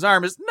and breaking his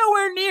arm is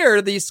nowhere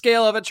near the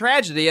scale of a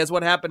tragedy as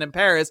what happened in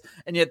Paris.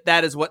 And yet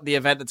that is what the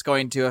event that's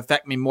going to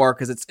affect me more,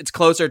 because it's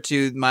closer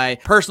to my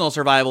personal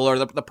survival or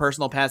the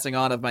personal passing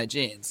on of my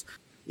genes.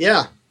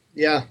 Yeah.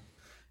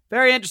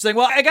 Very interesting.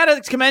 Well, I got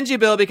to commend you,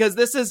 Bill, because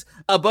this is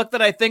a book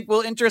that I think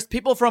will interest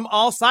people from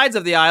all sides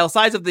of the aisle,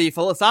 sides of the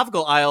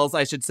philosophical aisles,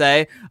 I should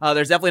say.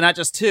 There's definitely not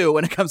just two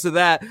when it comes to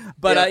that.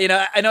 But, I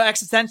know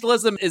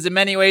existentialism is in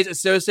many ways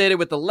associated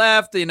with the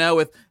left,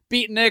 with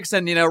beatniks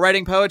and,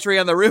 writing poetry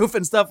on the roof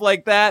and stuff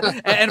like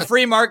that. And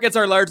free markets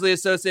are largely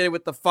associated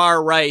with the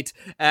far right.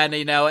 And,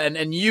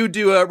 and you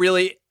do a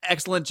really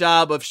excellent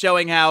job of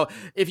showing how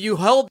if you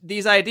hold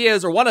these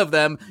ideas or one of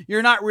them,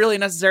 you're not really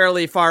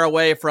necessarily far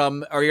away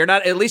from, or you're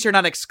not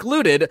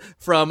excluded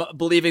from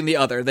believing the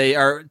other. They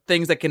are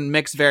things that can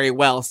mix very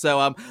well.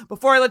 So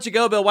before I let you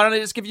go, Bill, why don't I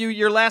just give you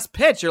your last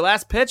pitch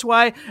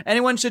why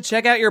anyone should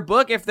check out your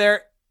book if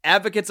they're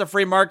advocates of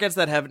free markets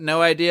that have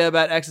no idea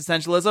about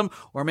existentialism,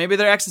 or maybe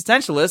they're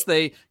existentialists.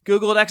 They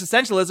Googled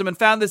existentialism and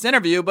found this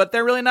interview, but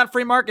they're really not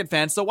free market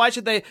fans. So why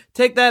should they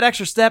take that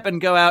extra step and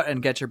go out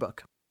and get your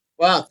book?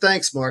 Wow,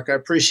 thanks, Mark. I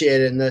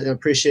appreciate it, and I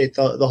appreciate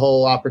the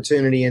whole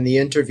opportunity in the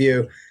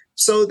interview.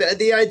 So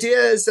the idea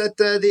is that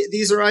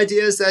these are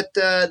ideas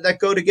that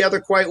go together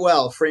quite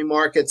well: free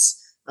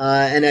markets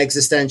and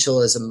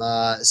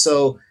existentialism.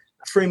 So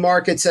free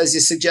markets, as you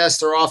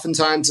suggest, are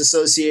oftentimes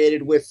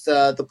associated with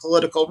the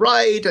political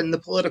right, and the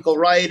political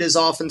right is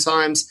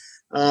oftentimes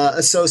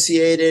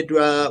associated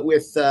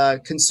with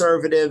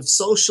conservative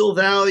social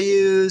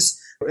values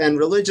and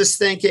religious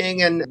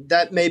thinking, and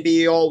that may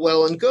be all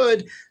well and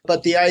good,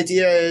 but the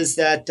idea is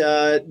that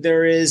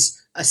there is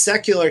a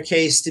secular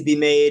case to be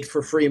made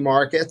for free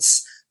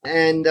markets,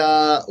 and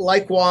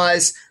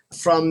likewise,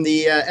 from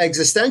the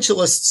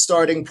existentialist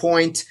starting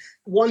point,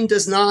 one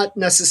does not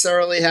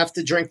necessarily have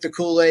to drink the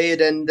Kool-Aid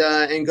and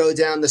go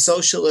down the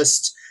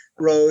socialist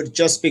road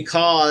just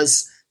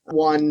because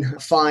one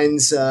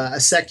finds a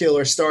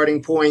secular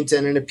starting point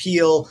and an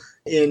appeal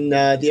in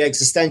the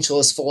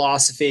existentialist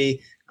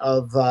philosophy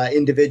of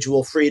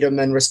individual freedom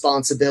and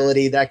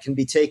responsibility that can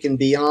be taken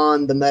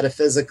beyond the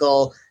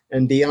metaphysical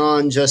and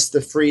beyond just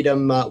the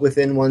freedom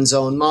within one's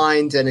own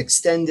mind, and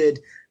extended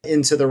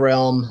into the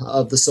realm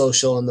of the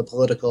social and the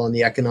political and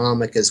the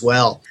economic as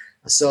well.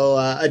 So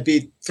I'd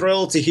be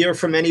thrilled to hear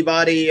from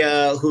anybody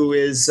who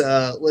is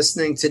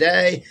listening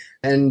today,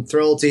 and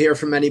thrilled to hear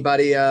from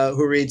anybody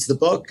who reads the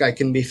book. I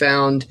can be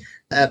found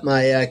at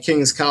my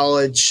King's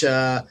College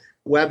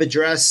web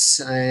address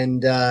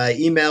and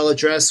email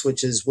address,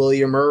 which is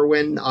William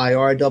Irwin,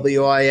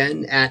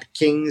 IRWIN, at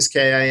Kings,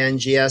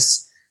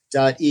 KINGS.edu.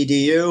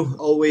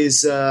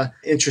 Always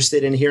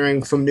interested in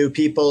hearing from new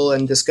people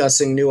and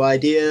discussing new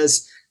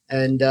ideas.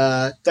 And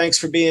thanks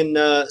for being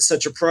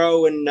such a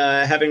pro and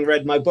having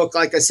read my book,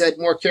 like I said,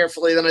 more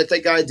carefully than I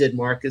think I did,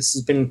 Mark. This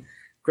has been a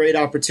great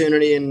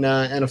opportunity and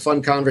a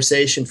fun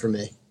conversation for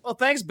me. Well,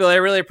 thanks, Billy. I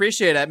really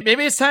appreciate it.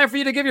 Maybe it's time for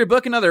you to give your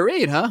book another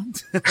read, huh?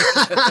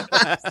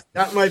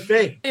 That might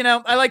be.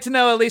 I like to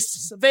know at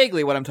least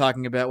vaguely what I'm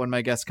talking about when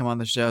my guests come on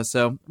the show.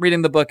 So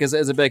reading the book is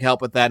a big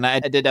help with that. And I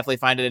did definitely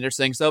find it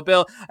interesting. So,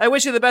 Bill, I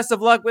wish you the best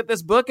of luck with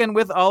this book and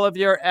with all of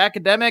your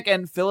academic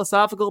and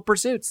philosophical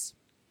pursuits.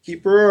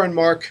 Keep roaring,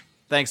 Mark.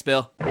 Thanks,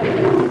 Bill.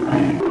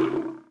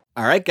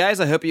 All right, guys,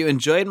 I hope you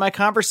enjoyed my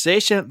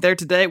conversation there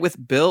today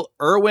with Bill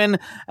Irwin.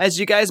 As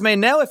you guys may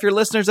know, if you're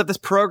listeners of this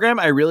program,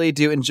 I really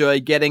do enjoy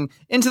getting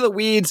into the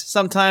weeds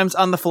sometimes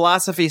on the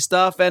philosophy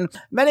stuff, and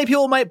many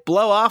people might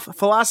blow off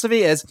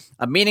philosophy as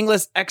a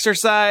meaningless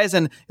exercise,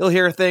 and you'll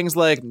hear things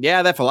like,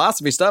 yeah, that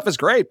philosophy stuff is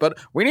great, but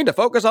we need to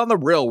focus on the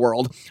real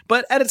world.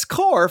 But at its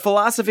core,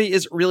 philosophy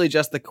is really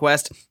just the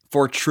quest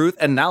for truth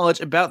and knowledge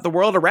about the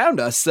world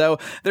around us. So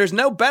there's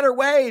no better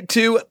way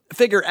to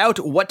figure out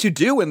what to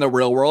do in the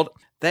real world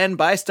than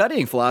by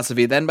studying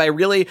philosophy, than by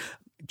really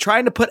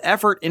trying to put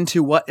effort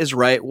into what is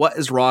right, what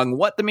is wrong,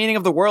 what the meaning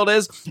of the world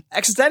is.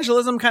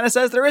 Existentialism kind of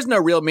says there is no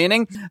real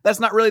meaning. That's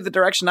not really the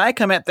direction I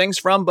come at things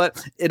from,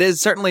 but it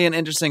is certainly an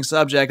interesting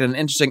subject and an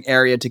interesting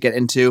area to get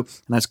into.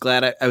 And I was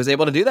glad I was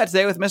able to do that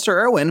today with Mr.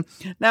 Irwin.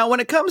 Now, when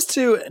it comes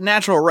to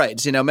natural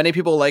rights, many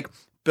people like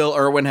Bill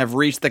Irwin have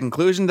reached the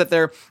conclusion that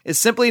there is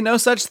simply no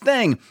such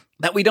thing,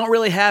 that we don't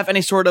really have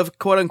any sort of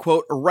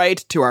quote-unquote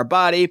right to our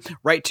body,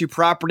 right to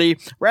property.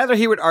 Rather,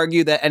 he would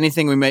argue that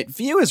anything we might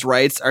view as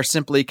rights are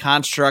simply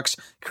constructs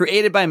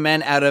created by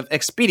men out of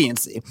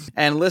expediency.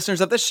 And listeners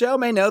of this show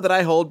may know that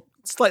I hold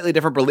slightly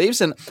different beliefs,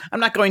 and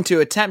I'm not going to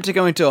attempt to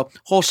go into a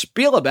whole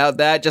spiel about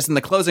that just in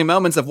the closing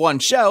moments of one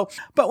show,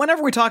 but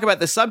whenever we talk about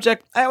this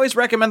subject, I always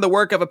recommend the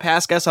work of a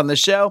past guest on this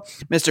show,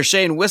 Mr.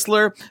 Shane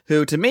Whistler,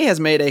 who to me has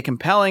made a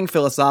compelling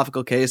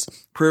philosophical case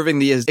proving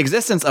the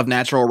existence of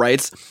natural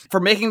rights, for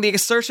making the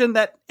assertion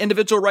that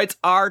individual rights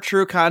are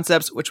true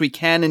concepts which we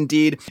can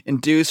indeed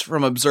induce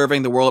from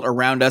observing the world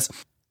around us.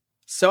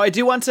 So I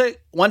do want to,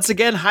 once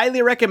again,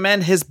 highly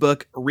recommend his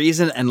book,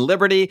 Reason and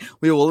Liberty.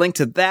 We will link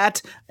to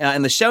that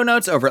in the show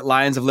notes over at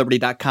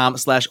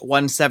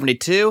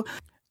lionsofliberty.com/172.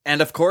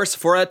 And of course,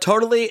 for a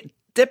totally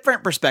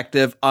different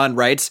perspective on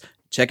rights,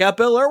 check out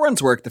Bill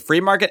Irwin's work, The Free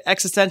Market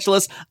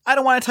Existentialist. I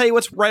don't want to tell you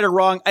what's right or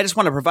wrong. I just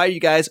want to provide you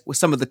guys with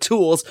some of the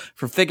tools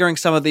for figuring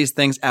some of these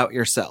things out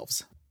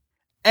yourselves.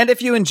 And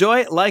if you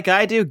enjoy, like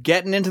I do,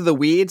 getting into the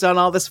weeds on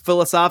all this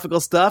philosophical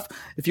stuff,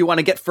 if you want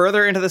to get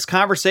further into this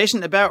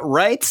conversation about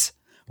rights,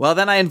 well,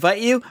 then I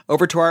invite you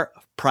over to our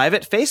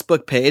private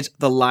Facebook page,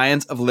 the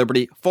Lions of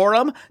Liberty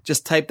Forum.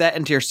 Just type that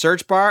into your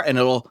search bar and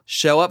it'll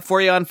show up for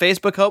you on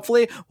Facebook,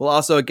 hopefully. We'll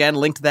also, again,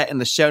 link to that in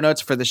the show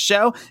notes for the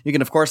show. You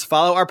can, of course,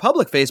 follow our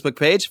public Facebook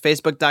page,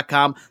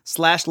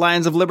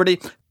 facebook.com/Lions of Liberty.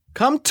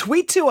 Come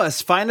tweet to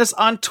us. Find us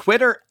on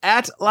Twitter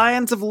at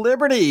Lions of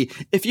Liberty.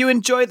 If you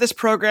enjoyed this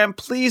program,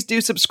 please do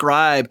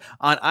subscribe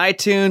on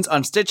iTunes,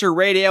 on Stitcher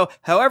Radio,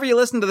 however you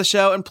listen to the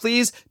show. And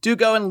please do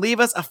go and leave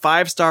us a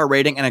 5-star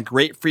rating and a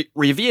great free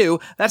review.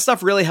 That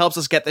stuff really helps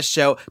us get this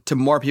show to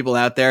more people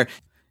out there.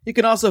 You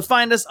can also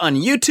find us on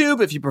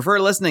YouTube if you prefer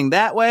listening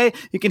that way.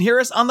 You can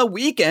hear us on the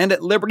weekend at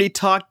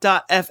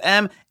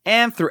libertytalk.fm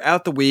and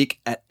throughout the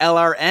week at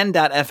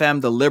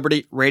LRN.FM, the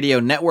Liberty Radio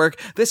Network.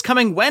 This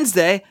coming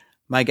Wednesday,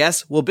 my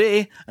guest will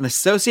be an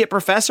associate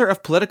professor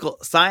of political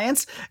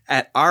science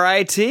at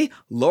RIT,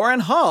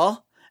 Lauren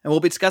Hall, and we'll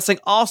be discussing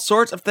all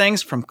sorts of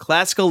things from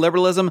classical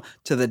liberalism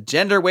to the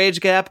gender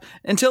wage gap.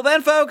 Until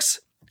then,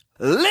 folks,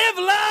 live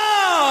long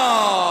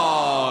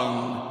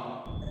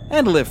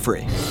and live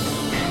free.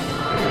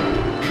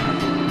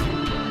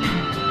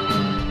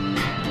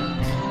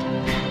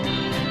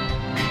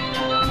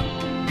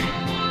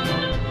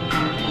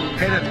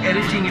 Head of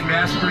editing and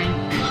mastering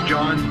is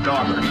John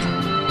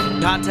Daubert.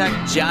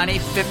 Contact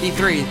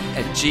Johnny53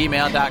 at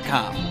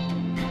gmail.com.